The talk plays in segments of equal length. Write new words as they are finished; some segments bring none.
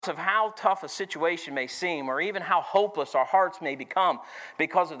of how tough a situation may seem, or even how hopeless our hearts may become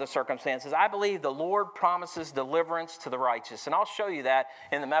because of the circumstances, I believe the Lord promises deliverance to the righteous. And I'll show you that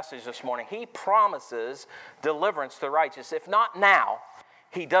in the message this morning. He promises deliverance to the righteous. If not now,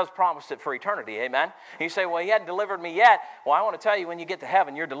 He does promise it for eternity, amen? And you say, well, He hadn't delivered me yet. Well, I want to tell you, when you get to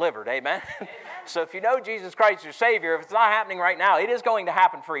heaven, you're delivered, amen? So if you know Jesus Christ as your Savior, if it's not happening right now, it is going to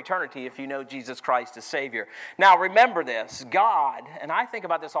happen for eternity if you know Jesus Christ as Savior. Now, remember this, God, and I think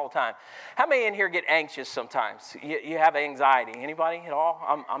about this all the time. How many in here get anxious sometimes? You have anxiety. Anybody at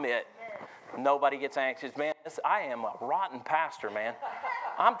all? I'm it. Nobody gets anxious. Man, I am a rotten pastor, man.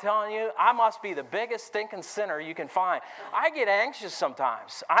 I'm telling you, I must be the biggest stinking sinner you can find. I get anxious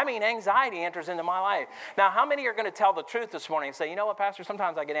sometimes. I mean, anxiety enters into my life. Now, how many are going to tell the truth this morning and say, you know what, Pastor,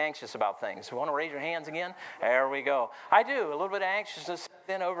 sometimes I get anxious about things. You want to raise your hands again? There we go. I do. A little bit of anxiousness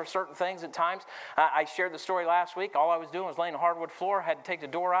in over certain things at times. I shared the story last week. All I was doing was laying on a hardwood floor. I had to take the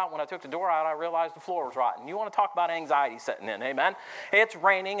door out. When I took the door out, I realized the floor was rotten. You want to talk about anxiety setting in, amen? It's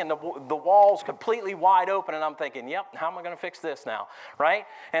raining and the wall's completely wide open, and I'm thinking, yep, how am I going to fix this now, right?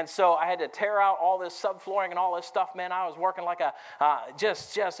 And so I had to tear out all this subflooring and all this stuff. Man, I was working like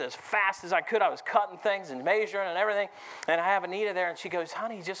just as fast as I could. I was cutting things and measuring and everything. And I have Anita there, and she goes,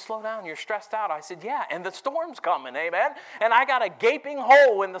 honey, just slow down. You're stressed out. I said, yeah, and the storm's coming, amen? And I got a gaping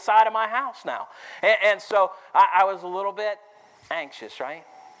hole in the side of my house now. And so I was a little bit anxious, right?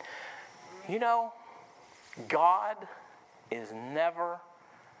 You know, God is never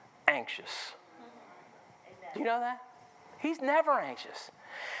anxious. Do you know that? He's never anxious.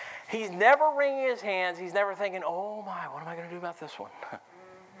 He's never wringing his hands. He's never thinking, oh my, what am I going to do about this one?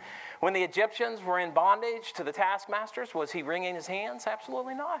 When the Egyptians were in bondage to the taskmasters, was he wringing his hands?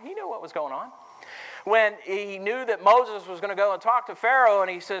 Absolutely not. He knew what was going on. When he knew that Moses was going to go and talk to Pharaoh, and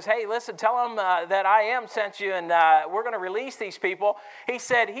he says, hey, listen, tell him that I am sent you, and we're going to release these people. He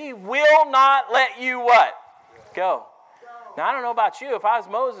said, he will not let you what? Go. Now, I don't know about you. If I was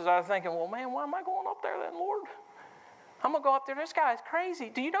Moses, I was thinking, well, man, why am I going up there then, Lord? I'm going to go up there. This guy's crazy.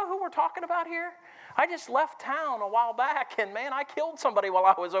 Do you know who we're talking about here? I just left town a while back, and man, I killed somebody while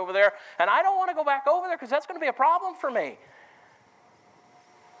I was over there, and I don't want to go back over there because that's going to be a problem for me.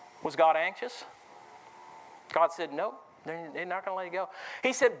 Was God anxious? God said, no, they're not going to let you go.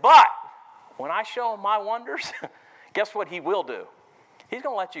 He said, but when I show him my wonders, guess what he will do? He's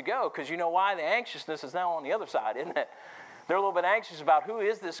going to let you go because you know why? The anxiousness is now on the other side, isn't it? They're a little bit anxious about who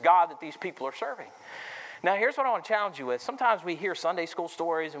is this God that these people are serving. Now, here's what I want to challenge you with. Sometimes we hear Sunday school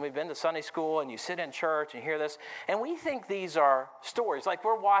stories, and we've been to Sunday school, and you sit in church and hear this, and we think these are stories, like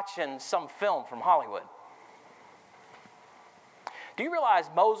we're watching some film from Hollywood. Do you realize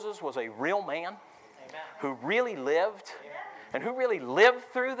Moses was a real man? Amen. Who really lived? Amen. And who really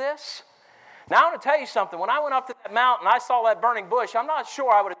lived through this? Now, I want to tell you something. When I went up to that mountain, I saw that burning bush. I'm not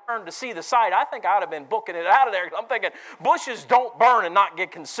sure I would have turned to see the sight. I think I would have been booking it out of there. I'm thinking, bushes don't burn and not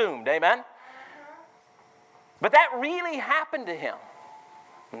get consumed. Amen? But that really happened to him.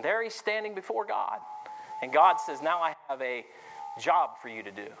 And there he's standing before God. And God says, now I have a job for you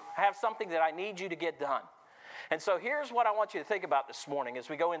to do. I have something that I need you to get done. And so here's what I want you to think about this morning as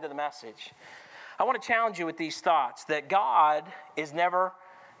we go into the message. I want to challenge you with these thoughts that God is never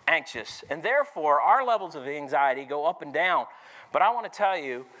anxious. And therefore, our levels of anxiety go up and down. But I want to tell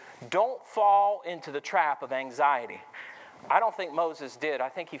you, don't fall into the trap of anxiety. I don't think Moses did. I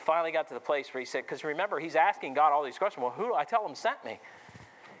think he finally got to the place where he said, because remember, he's asking God all these questions. Well, who do I tell him sent me?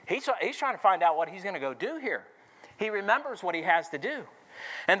 He's trying to find out what he's going to go do here. He remembers what he has to do.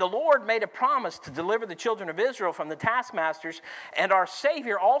 And the Lord made a promise to deliver the children of Israel from the taskmasters, and our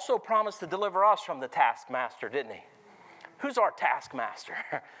Savior also promised to deliver us from the taskmaster, didn't he? Who's our taskmaster?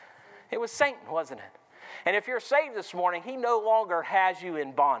 It was Satan, wasn't it? And if you're saved this morning, he no longer has you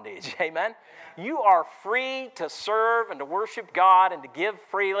in bondage. Amen? You are free to serve and to worship God and to give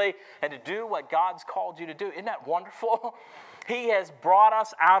freely and to do what God's called you to do. Isn't that wonderful? He has brought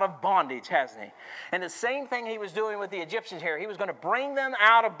us out of bondage, hasn't he? And the same thing he was doing with the Egyptians here. He was going to bring them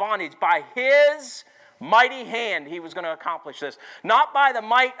out of bondage by his mighty hand. He was going to accomplish this. Not by the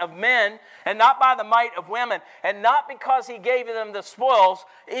might of men and not by the might of women and not because he gave them the spoils.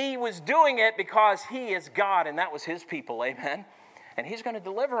 He was doing it because he is God and that was his people. Amen? And he's going to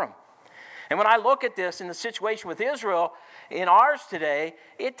deliver them. And when I look at this in the situation with Israel, in ours today,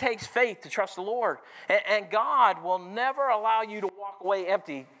 it takes faith to trust the Lord. And God will never allow you to walk away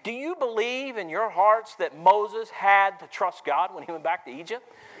empty. Do you believe in your hearts that Moses had to trust God when he went back to Egypt?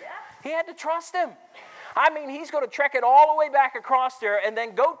 Yeah. He had to trust him. I mean, he's going to trek it all the way back across there and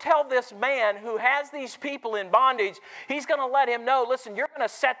then go tell this man who has these people in bondage, he's going to let him know, listen, you're going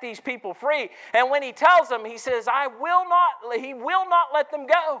to set these people free. And when he tells them, he says, he will not let them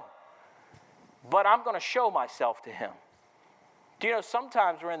go. But I'm going to show myself to him. Do you know,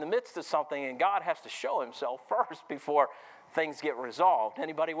 sometimes we're in the midst of something and God has to show himself first before things get resolved.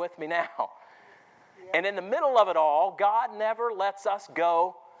 Anybody with me now? Yeah. And in the middle of it all, God never lets us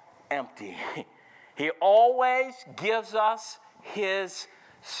go empty. He always gives us his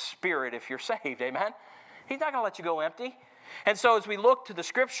Spirit if you're saved, amen? He's not going to let you go empty. And so as we look to the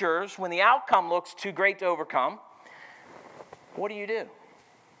Scriptures, when the outcome looks too great to overcome, what do you do?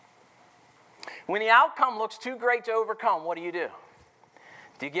 When the outcome looks too great to overcome, what do you do?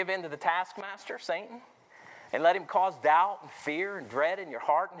 Do you give in to the taskmaster, Satan, and let him cause doubt and fear and dread in your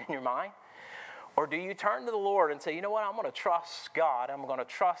heart and in your mind? Or do you turn to the Lord and say, you know what, I'm going to trust God. I'm going to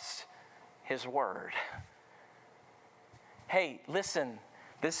trust his word. Hey, listen,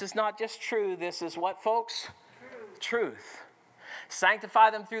 this is not just true. This is what, folks? Truth.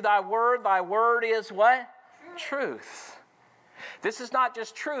 Sanctify them through thy word. Thy word is what? Truth. This is not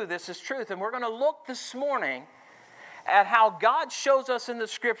just true. This is truth. And we're going to look this morning at how God shows us in the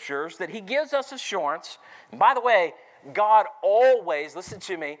Scriptures that he gives us assurance. And by the way, God always, listen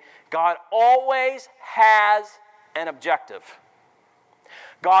to me, God always has an objective.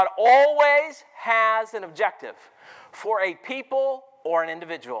 God always has an objective for a people or an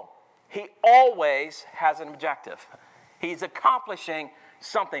individual. He always has an objective. He's accomplishing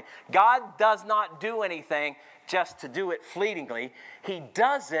something. God does not do anything just to do it fleetingly. He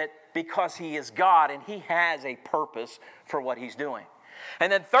does it because he is God and he has a purpose for what he's doing.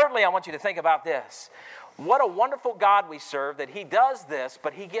 And then thirdly, I want you to think about this. What a wonderful God we serve that he does this,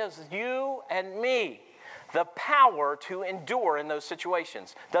 but he gives you and me the power to endure in those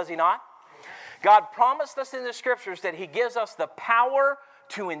situations. Does he not? God promised us in the Scriptures that he gives us the power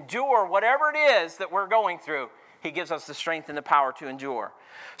to endure whatever it is that we're going through. He gives us the strength and the power to endure.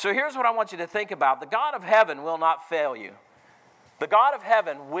 So here's what I want you to think about. The God of heaven will not fail you. The God of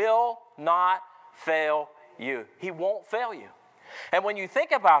heaven will not fail you. He won't fail you. And when you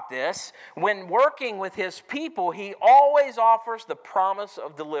think about this, when working with his people, he always offers the promise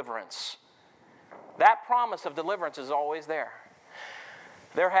of deliverance. That promise of deliverance is always there.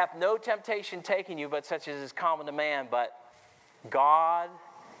 There hath no temptation taken you, but such as is common to man, but God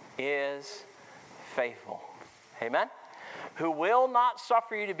is faithful. Amen? Who will not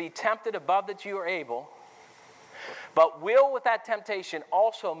suffer you to be tempted above that you are able, but will with that temptation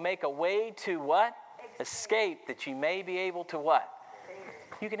also make a way to what? Escape, that you may be able to what?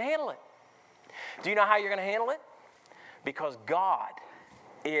 You can handle it. Do you know how you're going to handle it? Because God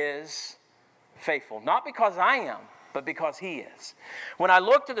is faithful. Not because I am, but because he is. When I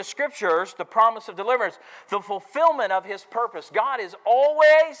look to the Scriptures, the promise of deliverance, the fulfillment of his purpose, God is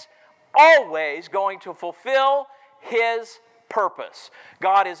always going to fulfill his purpose.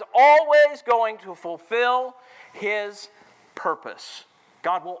 God is always going to fulfill his purpose.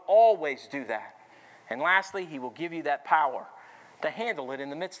 God will always do that. And lastly, he will give you that power to handle it in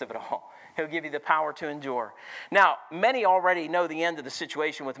the midst of it all. He'll give you the power to endure. Now, many already know the end of the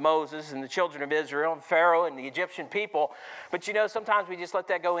situation with Moses and the children of Israel and Pharaoh and the Egyptian people. But you know, sometimes we just let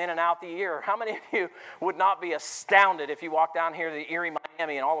that go in and out the ear. How many of you would not be astounded if you walked down here to the Erie,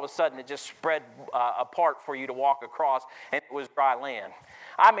 Miami, and all of a sudden it just spread apart for you to walk across and it was dry land?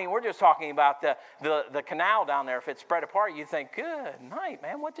 I mean, we're just talking about the canal down there. If it spread apart, you think, good night,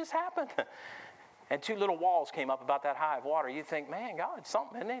 man, what just happened? And two little walls came up about that high of water. You think, man, God, it's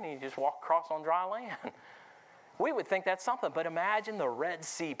something, isn't it? And you just walk across on dry land. We would think that's something, but imagine the Red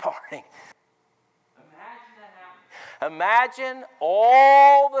Sea parting. Imagine that happening. Imagine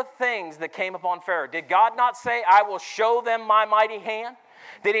all the things that came upon Pharaoh. Did God not say, I will show them my mighty hand?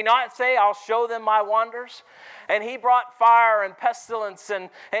 Did he not say, I'll show them my wonders? And he brought fire and pestilence, and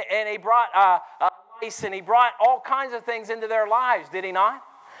he brought ice, and he brought all kinds of things into their lives, did he not?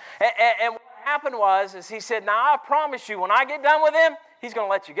 And what happened was, he said, now I promise you, when I get done with him, he's going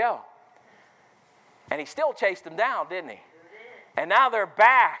to let you go. And he still chased them down, didn't he? And now their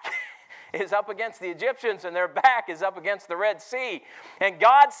back is up against the Egyptians, and their back is up against the Red Sea. And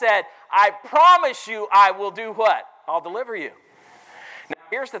God said, I promise you I will do what? I'll deliver you. Now,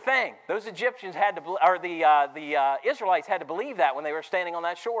 here's the thing. Those Egyptians had to, or the Israelites had to believe that when they were standing on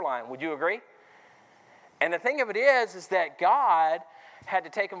that shoreline. Would you agree? And the thing of it is that God had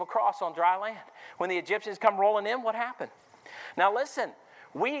to take them across on dry land. When the Egyptians come rolling in, what happened? Now listen,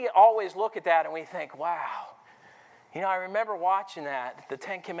 we always look at that and we think, wow. You know, I remember watching that, the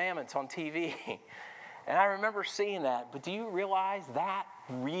Ten Commandments on TV. And I remember seeing that. But do you realize that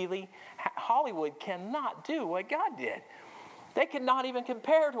really, Hollywood cannot do what God did. They could not even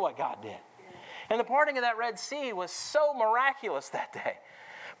compare to what God did. And the parting of that Red Sea was so miraculous that day.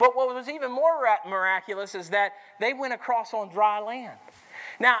 But what was even more miraculous is that they went across on dry land.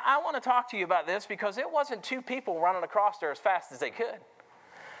 Now, I want to talk to you about this because it wasn't two people running across there as fast as they could.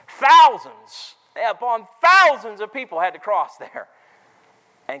 Thousands upon thousands of people had to cross there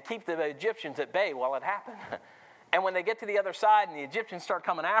and keep the Egyptians at bay while it happened. And when they get to the other side and the Egyptians start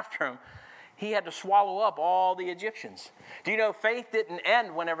coming after him, he had to swallow up all the Egyptians. Do you know faith didn't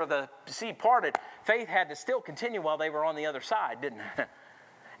end whenever the sea parted? Faith had to still continue while they were on the other side, didn't it?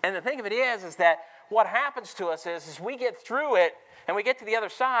 And the thing of it is that what happens to us is we get through it and we get to the other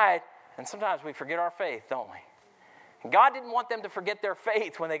side, and sometimes we forget our faith, don't we? And God didn't want them to forget their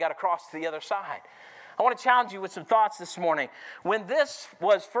faith when they got across to the other side. I want to challenge you with some thoughts this morning. When this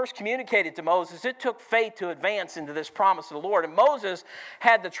was first communicated to Moses, it took faith to advance into this promise of the Lord. And Moses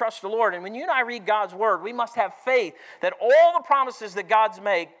had to trust the Lord. And when you and I read God's word, we must have faith that all the promises that God's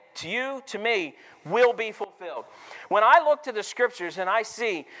made to you, to me, will be fulfilled. When I look to the scriptures and I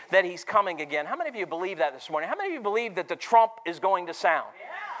see that he's coming again, how many of you believe that this morning? How many of you believe that the trump is going to sound? Yeah.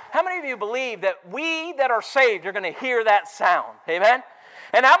 How many of you believe that we that are saved are going to hear that sound? Amen?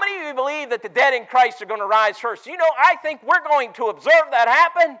 And how many of you believe that the dead in Christ are going to rise first? You know, I think we're going to observe that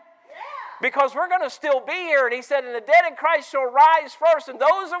happen. Because we're going to still be here. And he said, and the dead in Christ shall rise first, and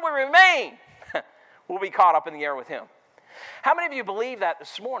those that will remain will be caught up in the air with him. How many of you believe that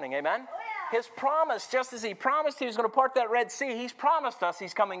this morning? Amen? Oh, yeah. His promise, just as he promised he was going to part that Red Sea, he's promised us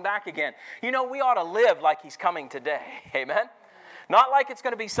he's coming back again. You know, we ought to live like he's coming today. Amen? Not like it's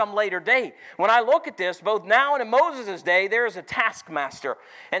going to be some later date. When I look at this, both now and in Moses' day, there is a taskmaster.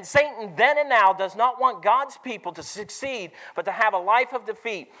 And Satan then and now does not want God's people to succeed, but to have a life of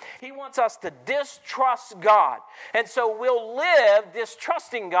defeat. He wants us to distrust God. And so we'll live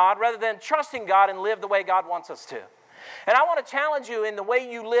distrusting God rather than trusting God and live the way God wants us to. And I want to challenge you in the way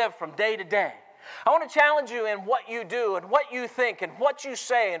you live from day to day. I want to challenge you in what you do and what you think and what you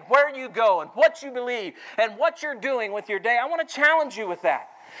say and where you go and what you believe and what you're doing with your day. I want to challenge you with that.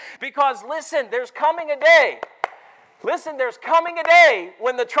 Because listen, there's coming a day. Listen, there's coming a day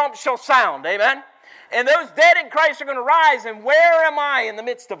when the trump shall sound. Amen? And those dead in Christ are going to rise. And where am I in the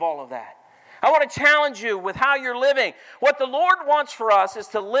midst of all of that? I want to challenge you with how you're living. What the Lord wants for us is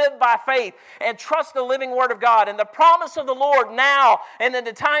to live by faith and trust the living Word of God. And the promise of the Lord now and in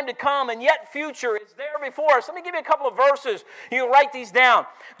the time to come and yet future is there before us. Let me give you a couple of verses. You can write these down.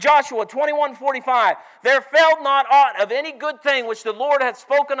 Joshua 21:45. There failed not aught of any good thing which the Lord had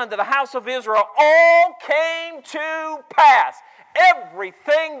spoken unto the house of Israel. All came to pass.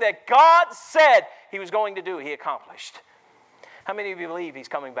 Everything that God said he was going to do, he accomplished. How many of you believe he's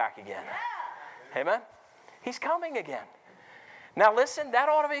coming back again? Amen? He's coming again. Now listen, that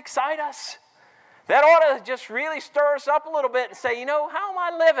ought to excite us. That ought to just really stir us up a little bit and say, you know, how am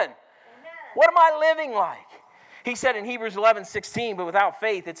I living? Amen. What am I living like? He said in Hebrews 11:16, but without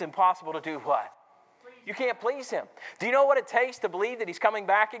faith it's impossible to do what? You can't please him. Do you know what it takes to believe that he's coming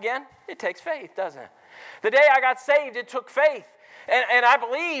back again? It takes faith, doesn't it? The day I got saved, it took faith. And I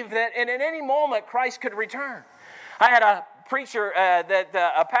believe that at any moment Christ could return. I had a preacher,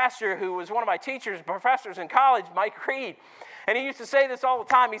 a pastor who was one of my teachers, professors in college, Mike Reed. And he used to say this all the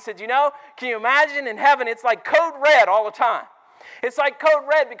time. He said, you know, can you imagine in heaven, it's like code red all the time. It's like code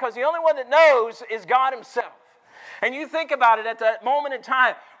red because the only one that knows is God himself. And you think about it at that moment in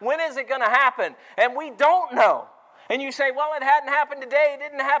time, when is it going to happen? And we don't know. And you say, well, it hadn't happened today. It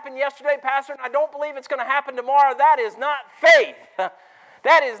didn't happen yesterday, Pastor, and I don't believe it's going to happen tomorrow. That is not faith.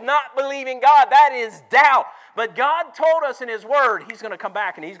 That is not believing God. That is doubt. But God told us in his word, he's going to come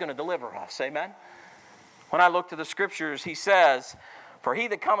back and he's going to deliver us. Amen? When I look to the scriptures, he says, for he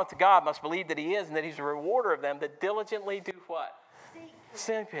that cometh to God must believe that he is and that he's a rewarder of them that diligently do what?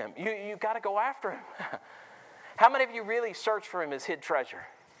 Seek him. You've got to go after him. How many of you really search for him as hid treasure?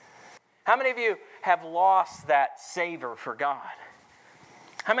 How many of you have lost that savor for God?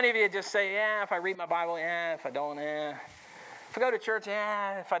 How many of you just say, yeah, if I read my Bible, yeah, if I don't, yeah. If I go to church,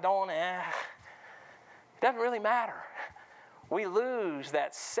 yeah, if I don't, yeah. It doesn't really matter. We lose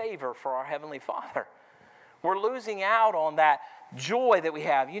that savor for our Heavenly Father. We're losing out on that joy that we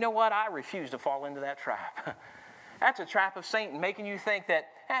have. You know what? I refuse to fall into that trap. That's a trap of Satan, making you think that,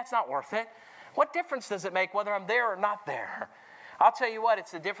 it's not worth it. What difference does it make whether I'm there or not there? I'll tell you what,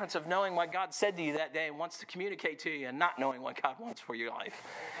 it's the difference of knowing what God said to you that day and wants to communicate to you and not knowing what God wants for your life.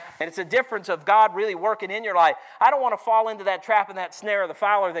 And it's a difference of God really working in your life. I don't want to fall into that trap and that snare of the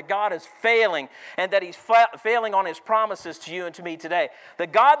fowler that God is failing and that he's failing on his promises to you and to me today. The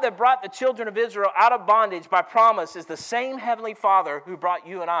God that brought the children of Israel out of bondage by promise is the same Heavenly Father who brought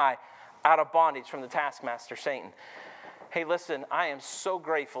you and I out of bondage from the taskmaster, Satan. Hey, listen, I am so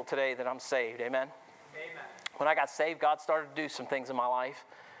grateful today that I'm saved. Amen? Amen. When I got saved, God started to do some things in my life.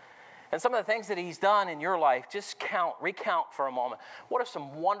 And some of the things that he's done in your life, just recount for a moment. What are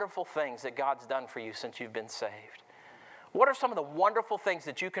some wonderful things that God's done for you since you've been saved? What are some of the wonderful things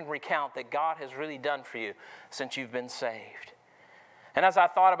that you can recount that God has really done for you since you've been saved? And as I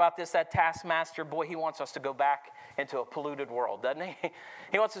thought about this, that taskmaster, boy, he wants us to go back into a polluted world, doesn't he?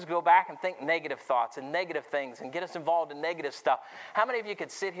 He wants us to go back and think negative thoughts and negative things and get us involved in negative stuff. How many of you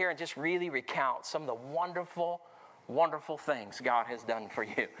could sit here and just really recount some of the wonderful, wonderful things God has done for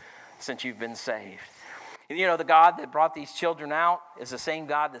you since you've been saved? You know, the God that brought these children out is the same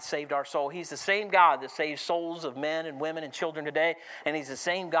God that saved our soul. He's the same God that saves souls of men and women and children today, and he's the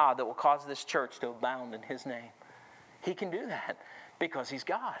same God that will cause this church to abound in his name. He can do that because he's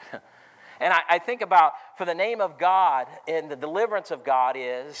God. And I think about, for the name of God and the deliverance of God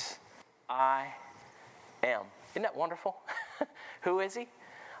is, I am. Isn't that wonderful? Who is he?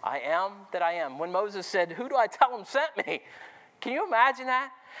 I am that I am. When Moses said, who do I tell him sent me? Can you imagine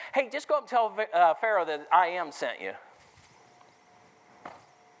that? Hey, just go up and tell Pharaoh that I am sent you.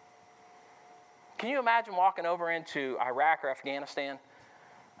 Can you imagine walking over into Iraq or Afghanistan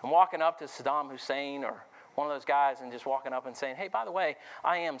and walking up to Saddam Hussein or one of those guys and just walking up and saying, hey, by the way,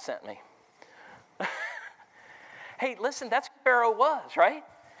 I am sent me. Hey, listen, that's what Pharaoh was, right?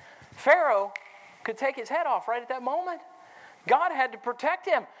 Pharaoh could take his head off right at that moment. God had to protect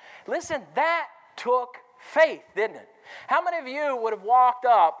him. Listen, that took faith, didn't it? How many of you would have walked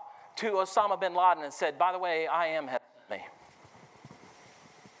up to Osama bin Laden and said, by the way, I am has sent me?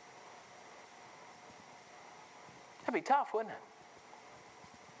 That'd be tough, wouldn't it?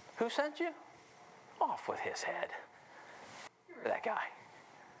 Who sent you? Off with his head. You're that guy.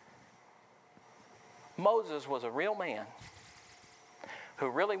 Moses was a real man who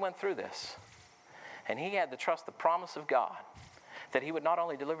really went through this. And he had to trust the promise of God that he would not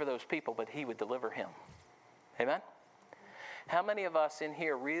only deliver those people, but he would deliver him. Amen? How many of us in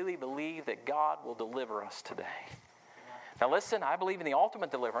here really believe that God will deliver us today? Now listen, I believe in the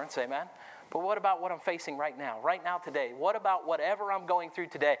ultimate deliverance, amen? But what about what I'm facing right now today? What about whatever I'm going through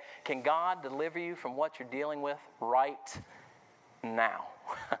today? Can God deliver you from what you're dealing with right now?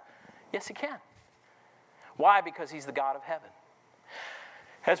 Yes, he can. Why? Because he's the God of heaven.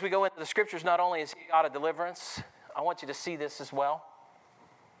 As we go into the scriptures, not only is he God of deliverance, I want you to see this as well.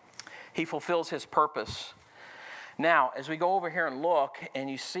 He fulfills his purpose. Now, as we go over here and look, and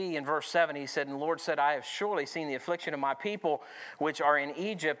you see in verse 7, he said, and the Lord said, I have surely seen the affliction of my people which are in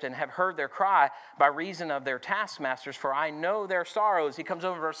Egypt, and have heard their cry by reason of their taskmasters, for I know their sorrows. He comes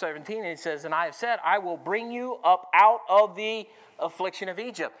over in verse 17, and he says, and I have said, I will bring you up out of the affliction of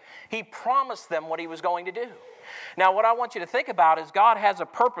Egypt. He promised them what he was going to do. Now, what I want you to think about is God has a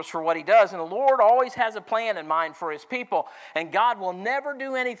purpose for what he does, and the Lord always has a plan in mind for his people, and God will never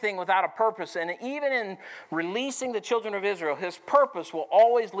do anything without a purpose, and even in releasing the children of Israel, his purpose will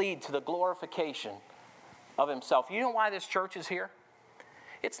always lead to the glorification of himself. You know why this church is here?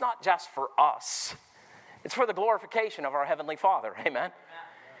 It's not just for us. It's for the glorification of our Heavenly Father. Amen?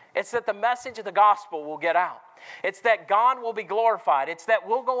 It's that the message of the gospel will get out. It's that God will be glorified. It's that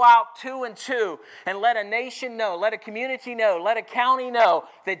we'll go out two and two and let a nation know, let a community know, let a county know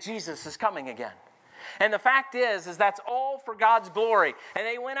that Jesus is coming again. And the fact is that's all for God's glory. And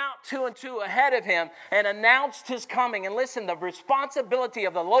they went out two and two ahead of him and announced his coming. And listen, the responsibility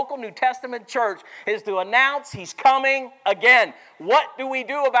of the local New Testament church is to announce he's coming again. What do we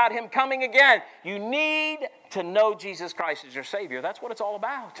do about him coming again? You need to know Jesus Christ as your Savior. That's what it's all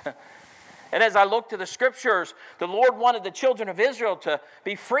about. And as I look to the scriptures, the Lord wanted the children of Israel to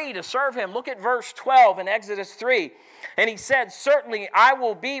be free to serve him. Look at verse 12 in Exodus 3. And he said, certainly I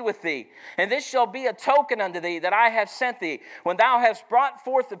will be with thee, and this shall be a token unto thee that I have sent thee. When thou hast brought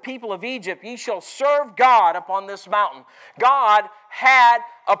forth the people of Egypt, ye shall serve God upon this mountain. God had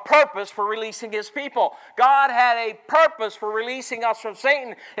a purpose for releasing his people. God had a purpose for releasing us from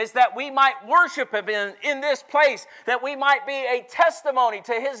Satan, is that we might worship him in this place, that we might be a testimony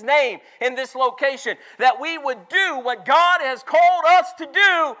to his name in this location, that we would do what God has called us to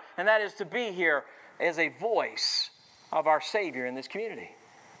do, and that is to be here as a voice of our Savior in this community.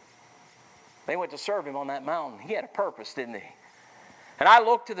 They went to serve him on that mountain. He had a purpose, didn't he? And I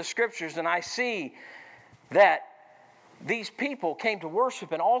look to the scriptures and I see that these people came to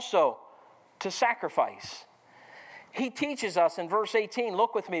worship and also to sacrifice. He teaches us in verse 18,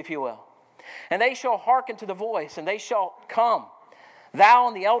 look with me if you will. And they shall hearken to the voice, and they shall come, thou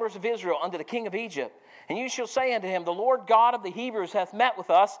and the elders of Israel, unto the king of Egypt. And you shall say unto him, the Lord God of the Hebrews hath met with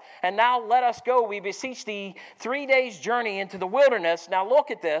us, and now let us go, we beseech thee, 3 days' journey into the wilderness. Now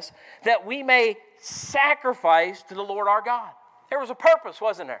look at this, that we may sacrifice to the Lord our God. There was a purpose,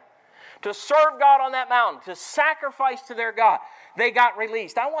 wasn't there? To serve God on that mountain, to sacrifice to their God. They got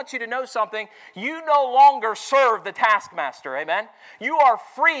released. I want you to know something. You no longer serve the taskmaster, amen? You are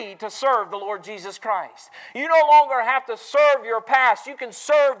free to serve the Lord Jesus Christ. You no longer have to serve your past. You can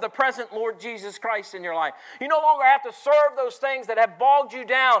serve the present Lord Jesus Christ in your life. You no longer have to serve those things that have bogged you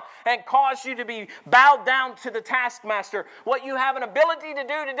down and caused you to be bowed down to the taskmaster. What you have an ability to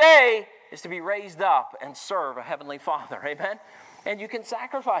do today is to be raised up and serve a heavenly Father, amen? And you can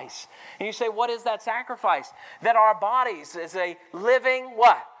sacrifice. And you say, what is that sacrifice? That our bodies is a living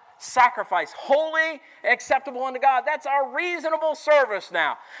what? Sacrifice. Holy, acceptable unto God. That's our reasonable service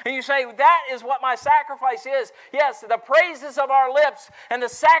now. And you say, that is what my sacrifice is. Yes, the praises of our lips and the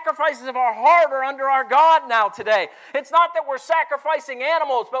sacrifices of our heart are under our God now today. It's not that we're sacrificing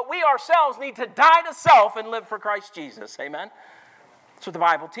animals, but we ourselves need to die to self and live for Christ Jesus. Amen? That's what the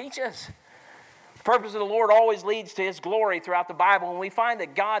Bible teaches. The purpose of the Lord always leads to His glory throughout the Bible, and we find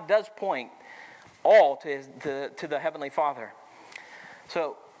that God does point all to the Heavenly Father.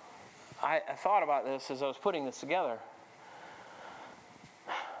 So I thought about this as I was putting this together.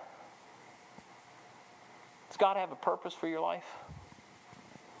 Does God have a purpose for your life?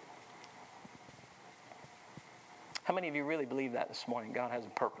 How many of you really believe that this morning? God has a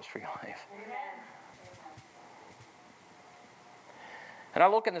purpose for your life. Amen. And I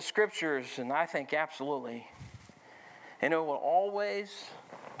look in the Scriptures and I think absolutely. And it will always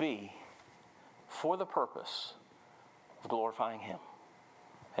be for the purpose of glorifying Him.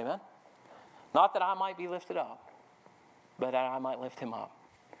 Amen? Not that I might be lifted up, but that I might lift Him up.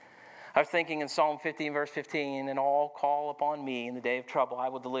 I was thinking in Psalm 15, verse 15, and all call upon me in the day of trouble, I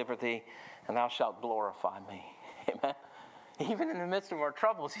will deliver thee, and thou shalt glorify me. Amen? Even in the midst of our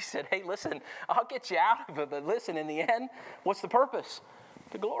troubles, He said, hey, listen, I'll get you out of it, but listen, in the end, what's the purpose?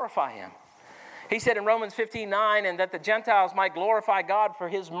 To glorify Him. He said in Romans 15:9, and that the Gentiles might glorify God for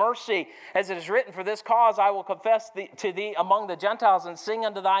His mercy, as it is written, for this cause I will confess to thee among the Gentiles and sing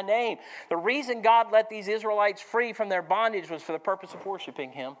unto thy name. The reason God let these Israelites free from their bondage was for the purpose of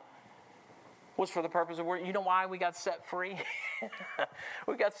worshiping Him. Was for the purpose of worship. You know why we got set free?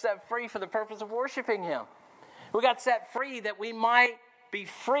 We got set free for the purpose of worshiping Him. We got set free that we might be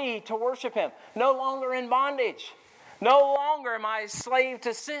free to worship Him. No longer in bondage. No longer am I a slave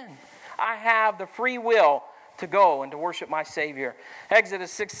to sin. I have the free will to go and to worship my Savior.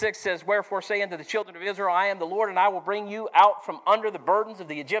 Exodus 6:6 says, wherefore say unto the children of Israel, I am the Lord, and I will bring you out from under the burdens of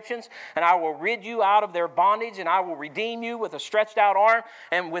the Egyptians, and I will rid you out of their bondage, and I will redeem you with a stretched out arm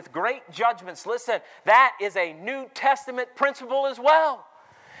and with great judgments. Listen, that is a New Testament principle as well.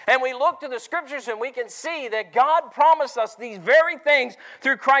 And we look to the Scriptures and we can see that God promised us these very things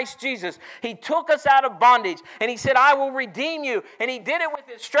through Christ Jesus. He took us out of bondage and He said, I will redeem you. And He did it with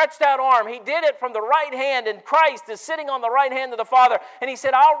His stretched out arm. He did it from the right hand, and Christ is sitting on the right hand of the Father. And He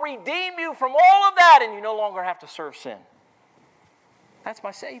said, I'll redeem you from all of that, and you no longer have to serve sin. That's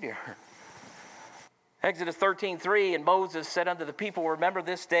my Savior. Exodus 13:3, and Moses said unto the people, remember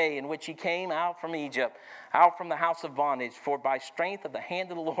this day in which ye came out from Egypt, out from the house of bondage, for by strength of the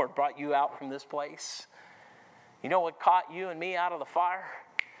hand of the Lord brought you out from this place. You know what caught you and me out of the fire?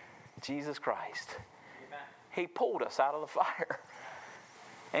 Jesus Christ. Amen. He pulled us out of the fire.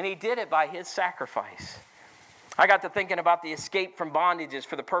 And He did it by His sacrifice. I got to thinking about the escape from bondages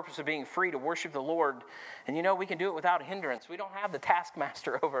for the purpose of being free to worship the Lord. And you know, we can do it without hindrance. We don't have the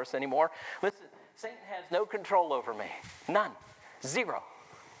taskmaster over us anymore. Listen, Satan has no control over me. None. Zero.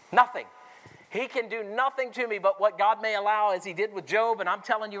 Nothing. He can do nothing to me but what God may allow, as He did with Job. And I'm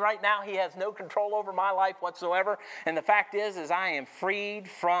telling you right now, He has no control over my life whatsoever. And the fact is I am freed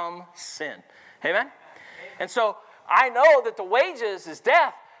from sin. Amen? And so I know that the wages is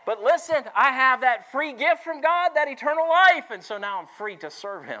death. But listen, I have that free gift from God, that eternal life. And so now I'm free to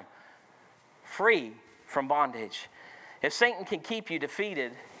serve Him. Free from bondage. If Satan can keep you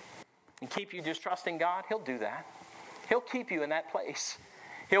defeated and keep you distrusting God, he'll do that. He'll keep you in that place.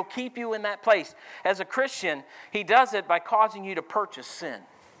 He'll keep you in that place. As a Christian, he does it by causing you to purchase sin.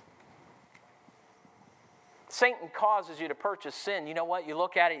 Satan causes you to purchase sin. You know what? You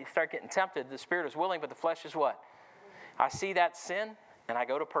look at it, you start getting tempted. The spirit is willing, but the flesh is what? I see that sin, and I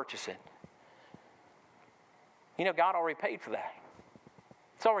go to purchase it. You know, God already paid for that.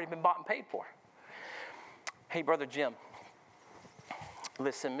 It's already been bought and paid for. Hey, Brother Jim.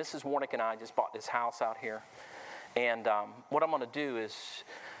 Listen, Mrs. Warnick and I just bought this house out here. And what I'm going to do is,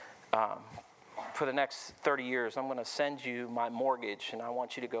 for the next 30 years, I'm going to send you my mortgage, and I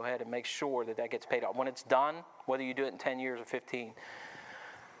want you to go ahead and make sure that gets paid off. When it's done, whether you do it in 10 years or 15,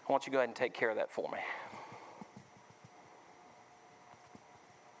 I want you to go ahead and take care of that for me.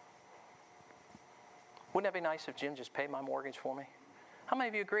 Wouldn't that be nice if Jim just paid my mortgage for me? How many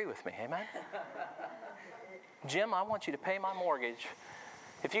of you agree with me? Amen? Jim, I want you to pay my mortgage.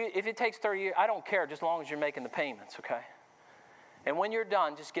 If it takes 30 years, I don't care, just as long as you're making the payments, okay? And when you're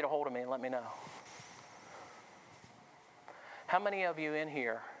done, just get a hold of me and let me know. How many of you in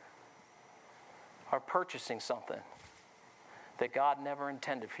here are purchasing something that God never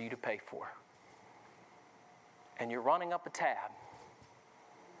intended for you to pay for? And you're running up a tab.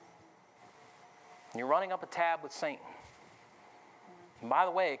 And you're running up a tab with Satan. And by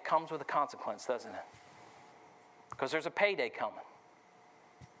the way, it comes with a consequence, doesn't it? Because there's a payday coming.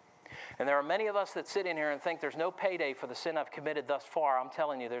 And there are many of us that sit in here and think there's no payday for the sin I've committed thus far. I'm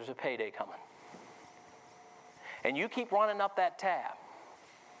telling you, there's a payday coming. And you keep running up that tab.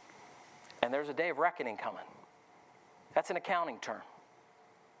 And there's a day of reckoning coming. That's an accounting term.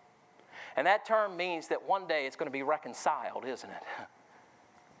 And that term means that one day it's going to be reconciled, isn't it?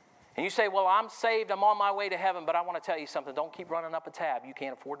 And you say, well, I'm saved, I'm on my way to heaven, but I want to tell you something. Don't keep running up a tab you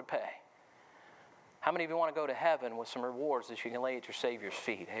can't afford to pay. How many of you want to go to heaven with some rewards that you can lay at your Savior's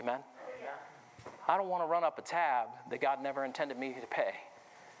feet? Amen? I don't want to run up a tab that God never intended me to pay.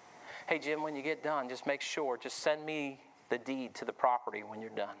 Hey, Jim, when you get done, just make sure, just send me the deed to the property when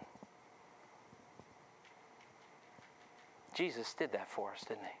you're done. Jesus did that for us,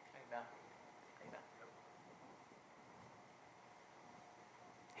 didn't he? Amen. Amen.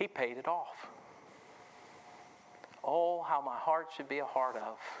 He paid it off. Oh, how my heart should be a heart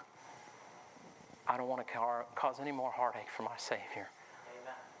of. I don't want to cause any more heartache for my Savior.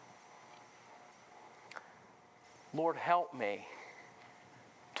 Amen. Lord, help me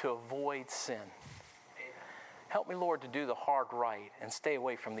to avoid sin. Amen. Help me, Lord, to do the hard right and stay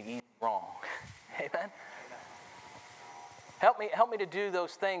away from the easy wrong. Amen? Amen. Help me to do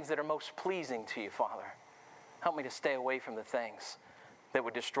those things that are most pleasing to you, Father. Help me to stay away from the things that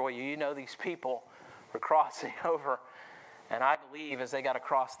would destroy you. You know, these people were crossing over, and I believe as they got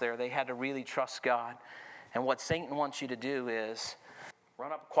across there, they had to really trust God. And what Satan wants you to do is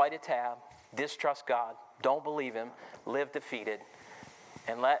run up quite a tab, distrust God, don't believe him, live defeated,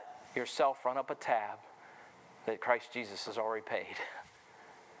 and let yourself run up a tab that Christ Jesus has already paid.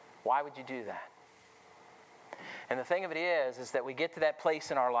 Why would you do that? And the thing of it is that we get to that place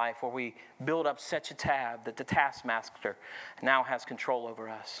in our life where we build up such a tab that the taskmaster now has control over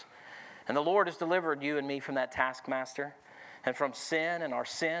us. And the Lord has delivered you and me from that taskmaster and from sin and our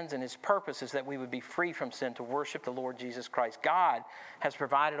sins, and his purpose is that we would be free from sin to worship the Lord Jesus Christ. God has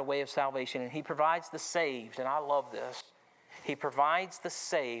provided a way of salvation, and he provides the saved, and I love this. He provides the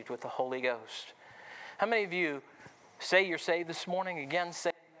saved with the Holy Ghost. How many of you say you're saved this morning? Again,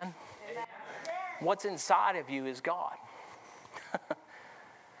 say amen. What's inside of you is God.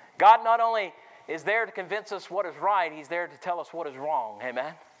 God not only is there to convince us what is right, he's there to tell us what is wrong.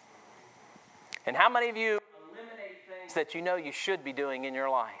 Amen? And how many of you eliminate things that you know you should be doing in your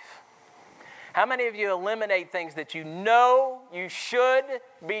life? How many of you eliminate things that you know you should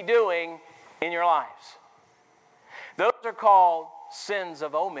be doing in your lives? Those are called sins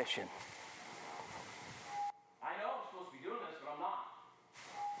of omission. I know I'm supposed to be doing this, but I'm not.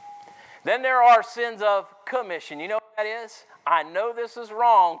 Then there are sins of commission. You know what that is? I know this is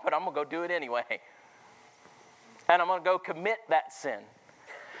wrong, but I'm going to go do it anyway. And I'm going to go commit that sin.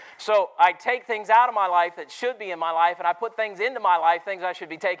 So I take things out of my life that should be in my life, and I put things into my life, things I should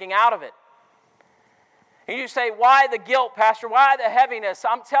be taking out of it. And you say, why the guilt, Pastor? Why the heaviness?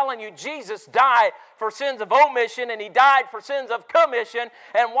 I'm telling you, Jesus died for sins of omission, and he died for sins of commission.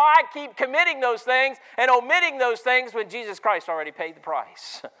 And why keep committing those things and omitting those things when Jesus Christ already paid the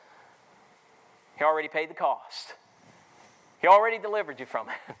price? He already paid the cost. He already delivered you from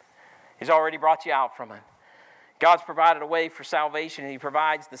it. He's already brought you out from it. God's provided a way for salvation, and he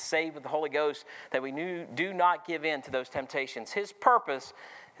provides the saved with the Holy Ghost that we do not give in to those temptations. His purpose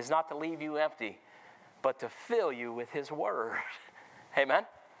is not to leave you empty, but to fill you with his word. Amen?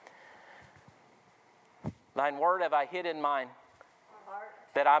 Thine word have I hid in mine,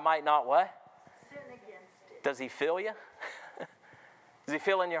 that I might not what? Sin against it. Does he fill you? Does he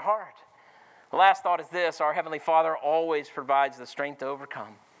fill in your heart? The last thought is this: our Heavenly Father always provides the strength to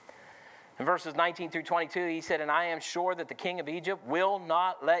overcome. In verses 19 through 22, he said, and I am sure that the king of Egypt will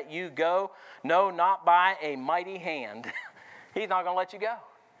not let you go, no, not by a mighty hand. He's not going to let you go.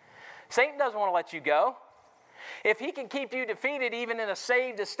 Satan doesn't want to let you go. If he can keep you defeated even in a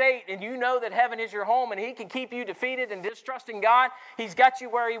saved estate, and you know that heaven is your home, and he can keep you defeated and distrusting God, he's got you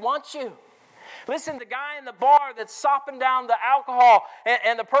where he wants you. Listen, the guy in the bar that's sopping down the alcohol,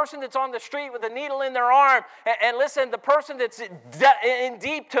 and the person that's on the street with a needle in their arm, and listen, the person that's in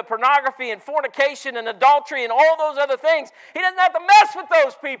deep to pornography and fornication and adultery and all those other things, he doesn't have to mess with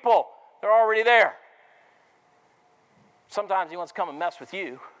those people. They're already there. Sometimes he wants to come and mess with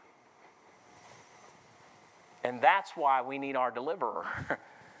you. And that's why we need our deliverer.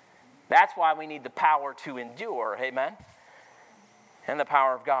 That's why we need the power to endure. Amen? And the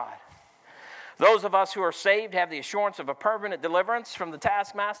power of God. Those of us who are saved have the assurance of a permanent deliverance from the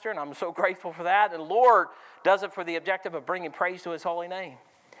taskmaster, and I'm so grateful for that. And the Lord does it for the objective of bringing praise to his holy name.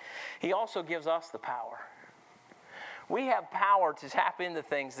 He also gives us the power. We have power to tap into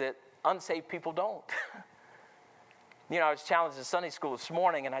things that unsaved people don't. I was challenged in Sunday school this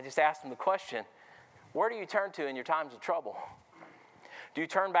morning, and I just asked them the question, where do you turn to in your times of trouble? Do you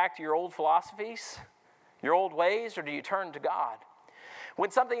turn back to your old philosophies, your old ways, or do you turn to God?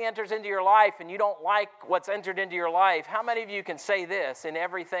 When something enters into your life and you don't like what's entered into your life, how many of you can say this, in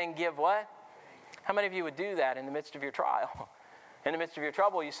everything give what? How many of you would do that in the midst of your trial? In the midst of your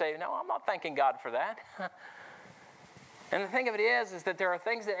trouble, you say, no, I'm not thanking God for that. And the thing of it is that there are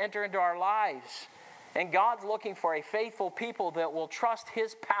things that enter into our lives, and God's looking for a faithful people that will trust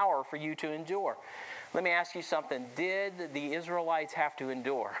his power for you to endure. Let me ask you something. Did the Israelites have to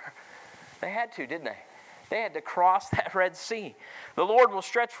endure? They had to, didn't they? They had to cross that Red Sea. The Lord will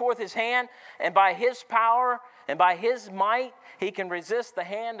stretch forth his hand, and by his power and by his might, he can resist the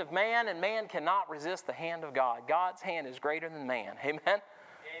hand of man, and man cannot resist the hand of God. God's hand is greater than man. Amen? Amen.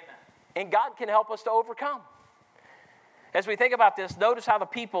 And God can help us to overcome. As we think about this, notice how the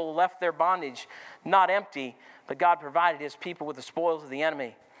people left their bondage not empty, but God provided his people with the spoils of the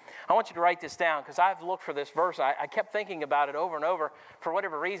enemy. I want you to write this down because I've looked for this verse. I kept thinking about it over and over. For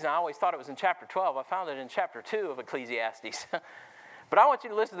whatever reason, I always thought it was in chapter 12. I found it in chapter 2 of Ecclesiastes. But I want you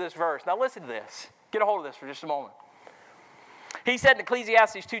to listen to this verse. Now listen to this. Get a hold of this for just a moment. He said in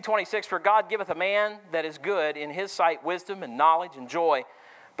Ecclesiastes 2:26, for God giveth a man that is good in his sight wisdom and knowledge and joy,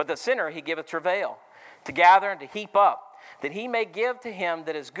 but the sinner he giveth travail, to gather and to heap up, that he may give to him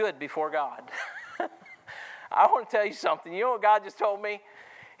that is good before God. I want to tell you something. You know what God just told me?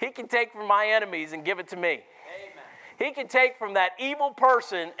 He can take from my enemies and give it to me. Amen. He can take from that evil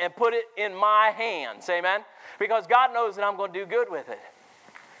person and put it in my hands. Amen? Because God knows that I'm going to do good with it.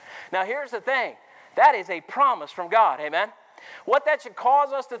 Now here's the thing. That is a promise from God. Amen? What that should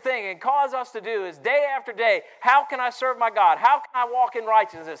cause us to think and cause us to do is day after day, how can I serve my God? How can I walk in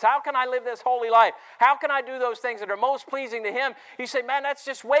righteousness? How can I live this holy life? How can I do those things that are most pleasing to him? You say, man, that's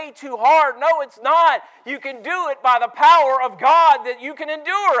just way too hard. No, it's not. You can do it by the power of God that you can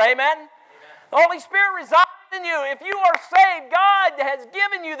endure. Amen? Amen. The Holy Spirit resides in you. If you are saved, God has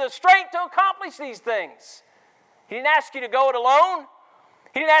given you the strength to accomplish these things. He didn't ask you to go it alone.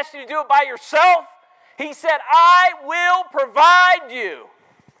 He didn't ask you to do it by yourself. He said, I will provide you.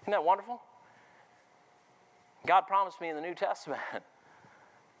 Isn't that wonderful? God promised me in the New Testament,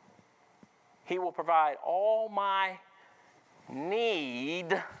 he will provide all my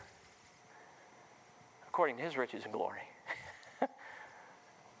need according to his riches and glory.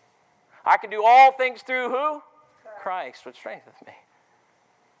 I can do all things through who? Christ, which strengtheneth me.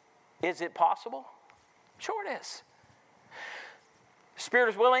 Is it possible? Sure it is. Spirit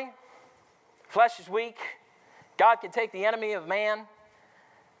is willing. Flesh is weak. God can take the enemy of man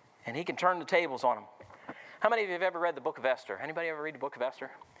and he can turn the tables on him. How many of you have ever read the book of Esther? Anybody ever read the book of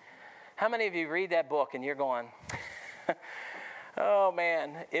Esther? How many of you read that book and you're going, oh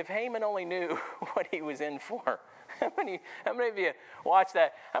man, if Haman only knew what he was in for. How many of you watch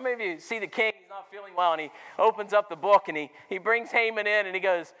that? How many of you see the king, he's not feeling well, and he opens up the book and he brings Haman in and he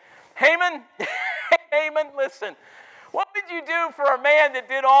goes, Haman, Haman, listen. What did you do for a man that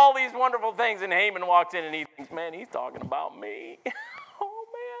did all these wonderful things? And Haman walks in and he thinks, man, he's talking about me. Oh,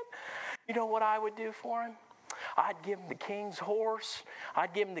 man. You know what I would do for him? I'd give him the king's horse.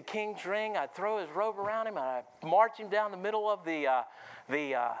 I'd give him the king's ring. I'd throw his robe around him. I'd march him down the middle of the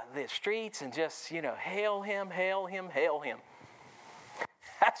streets and just, hail him, hail him, hail him.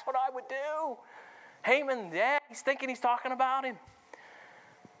 That's what I would do. Haman, yeah, he's thinking he's talking about him.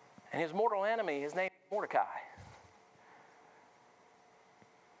 And his mortal enemy, his name is Mordecai.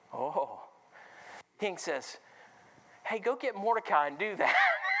 Oh, king says, hey, go get Mordecai and do that.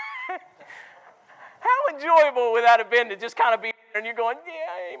 How enjoyable would that have been to just kind of be there and you're going,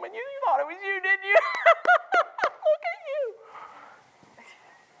 yeah, Haman, you thought it was you, didn't you? Look at you.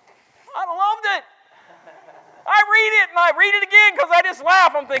 I loved it. I read it and I read it again because I just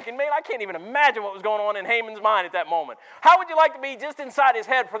laugh. I'm thinking, man, I can't even imagine what was going on in Haman's mind at that moment. How would you like to be just inside his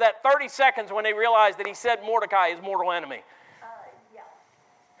head for that 30 seconds when they realized that he said Mordecai, his mortal enemy?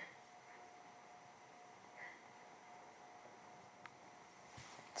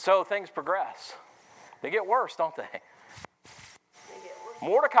 So things progress. They get worse, don't they? They get worse.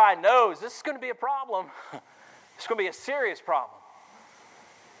 Mordecai knows this is going to be a problem. It's going to be a serious problem.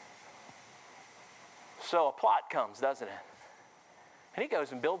 So a plot comes, doesn't it? And he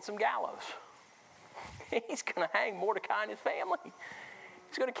goes and builds some gallows. He's going to hang Mordecai and his family.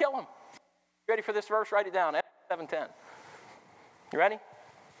 He's going to kill him. You ready for this verse? Write it down. 7:10. You ready?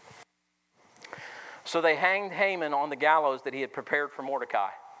 So they hanged Haman on the gallows that he had prepared for Mordecai.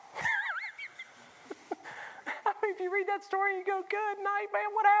 I mean, if you read that story, you go, good night,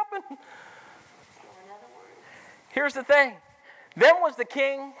 man, what happened? In other words, Here's the thing. Then was the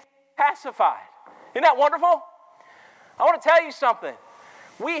king pacified. Isn't that wonderful? I want to tell you something.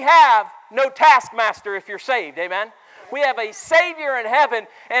 We have no taskmaster if you're saved, amen? We have a Savior in heaven,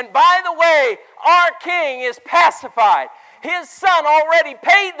 and by the way, our king is pacified. His son already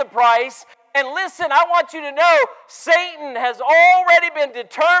paid the price, and listen, I want you to know, Satan has already been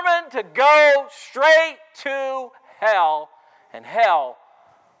determined to go straight to hell, and hell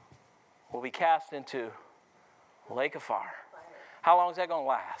will be cast into a lake of fire. How long is that going to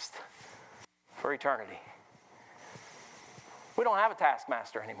last? For eternity. We don't have a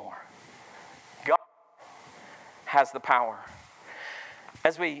taskmaster anymore. God has the power.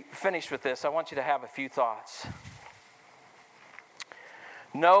 As we finish with this, I want you to have a few thoughts.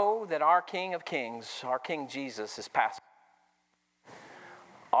 Know that our King of Kings, our King Jesus, is pacified.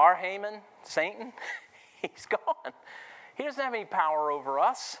 Our Haman, Satan, he's gone. He doesn't have any power over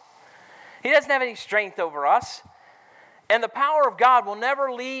us. He doesn't have any strength over us. And the power of God will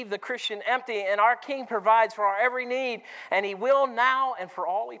never leave the Christian empty, and our King provides for our every need, and He will now and for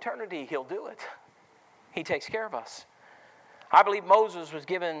all eternity. He'll do it. He takes care of us. I believe Moses was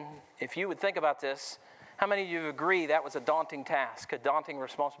given, if you would think about this, how many of you agree that was a daunting task, a daunting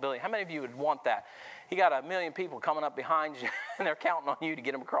responsibility? How many of you would want that? You got 1 million people coming up behind you, and they're counting on you to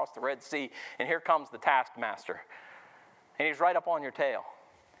get them across the Red Sea, and here comes the taskmaster, and he's right up on your tail.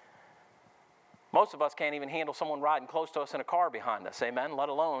 Most of us can't even handle someone riding close to us in a car behind us, amen, let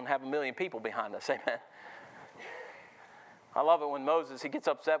alone have 1 million people behind us, amen. I love it when Moses, he gets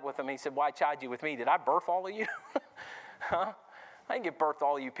upset with him. He said, why chide you with me? Did I birth all of you? Huh? I didn't give birth to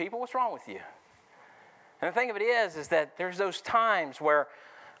all of you people. What's wrong with you? And the thing of it is that there's those times where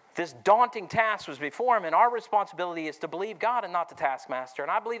this daunting task was before him, and our responsibility is to believe God and not the taskmaster. And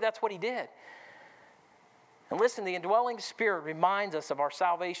I believe that's what he did. And listen, the indwelling Spirit reminds us of our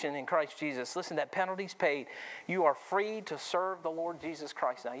salvation in Christ Jesus. Listen, that penalty's paid. You are free to serve the Lord Jesus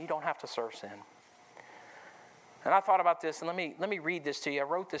Christ now. You don't have to serve sin. And I thought about this, and let me read this to you. I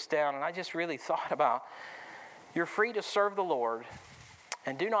wrote this down, and I just really thought about, you're free to serve the Lord,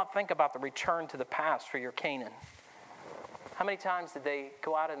 and do not think about the return to the past for your Canaan. How many times did they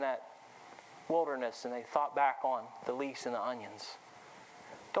go out in that wilderness and they thought back on the leeks and the onions?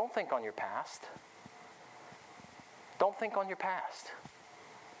 Don't think on your past. Don't think on your past.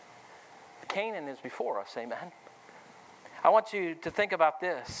 Canaan is before us, amen. I want you to think about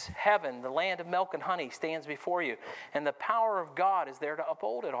this. Heaven, the land of milk and honey, stands before you, and the power of God is there to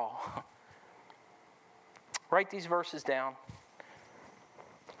uphold it all. Write these verses down.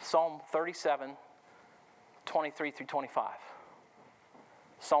 Psalm 37, 23 through 25.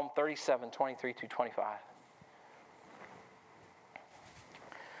 Psalm 37, 23 through 25.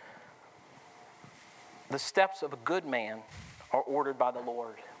 The steps of a good man are ordered by the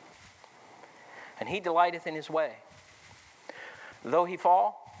Lord, and he delighteth in his way. Though he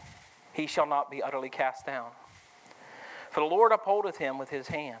fall, he shall not be utterly cast down. For the Lord upholdeth him with his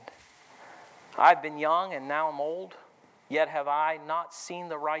hand. I have been young and now am old, yet have I not seen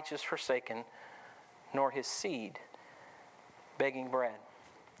the righteous forsaken, nor his seed begging bread.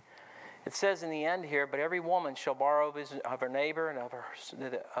 It says in the end here, but every woman shall borrow of her neighbor and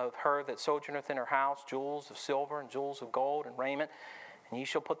of her that sojourneth in her house jewels of silver and jewels of gold and raiment, and ye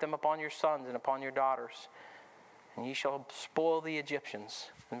shall put them upon your sons and upon your daughters, and ye shall spoil the Egyptians.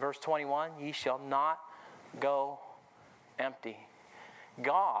 In verse 21, ye shall not go empty.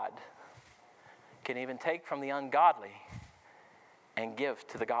 God can even take from the ungodly and give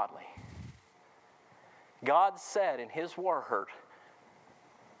to the godly. God said in his word,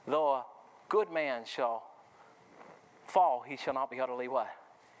 though a good man shall fall, he shall not be utterly what?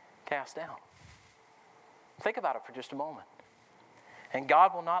 Cast down. Think about it for just a moment. And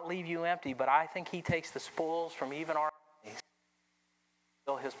God will not leave you empty, but I think he takes the spoils from even our enemies to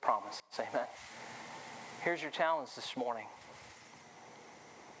fulfill his promise. Amen. Here's your challenge this morning.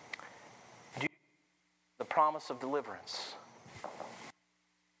 Do you the promise of deliverance?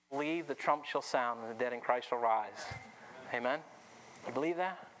 Believe the trump shall sound and the dead in Christ shall rise. Amen. You believe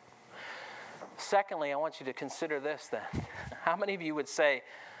that? Secondly, I want you to consider this then. How many of you would say,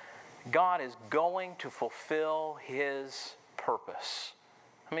 God is going to fulfill His purpose.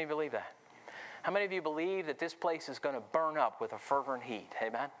 How many believe that? How many of you believe that this place is going to burn up with a fervent heat?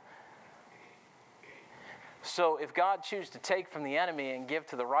 Amen? So if God chooses to take from the enemy and give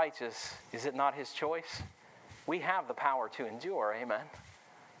to the righteous, is it not His choice? We have the power to endure. Amen?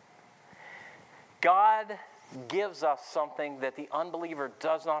 God gives us something that the unbeliever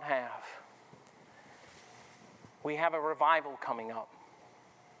does not have. We have a revival coming up.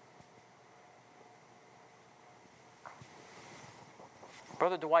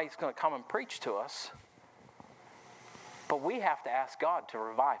 Brother Dwight's going to come and preach to us, but we have to ask God to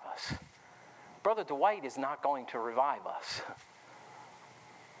revive us. Brother Dwight is not going to revive us.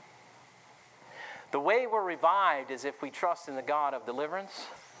 The way we're revived is if we trust in the God of deliverance,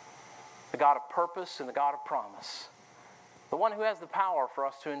 the God of purpose, and the God of promise. The one who has the power for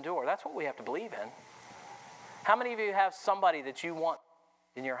us to endure. That's what we have to believe in. How many of you have somebody that you want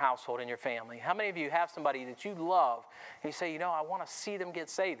in your household, in your family? How many of you have somebody that you love and you say, I want to see them get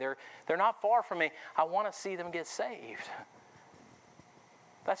saved. They're not far from me. I want to see them get saved.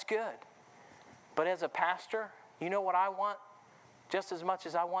 That's good. But as a pastor, you know what I want? Just as much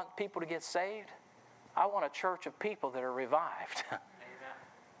as I want people to get saved, I want a church of people that are revived. Amen.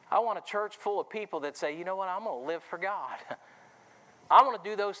 I want a church full of people that say, you know what, I'm going to live for God. I want to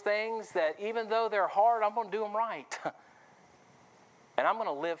do those things that even though they're hard, I'm going to do them right. And I'm going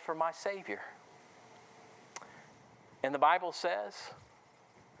to live for my Savior. And the Bible says,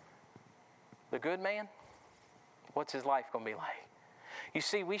 the good man, what's his life going to be like? You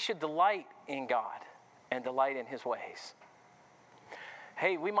see, we should delight in God and delight in His ways.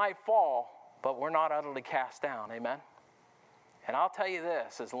 Hey, we might fall, but we're not utterly cast down. Amen? And I'll tell you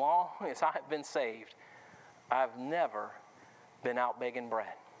this, as long as I've been saved, I've never been out begging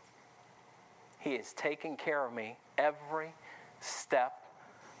bread. He has taken care of me every step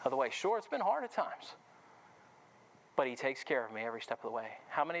of the way. Sure, it's been hard at times, but He takes care of me every step of the way.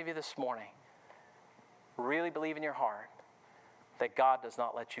 How many of you this morning really believe in your heart that God does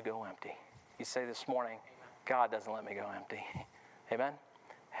not let you go empty? You say this morning, God doesn't let me go empty. Amen?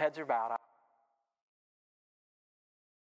 Heads are bowed.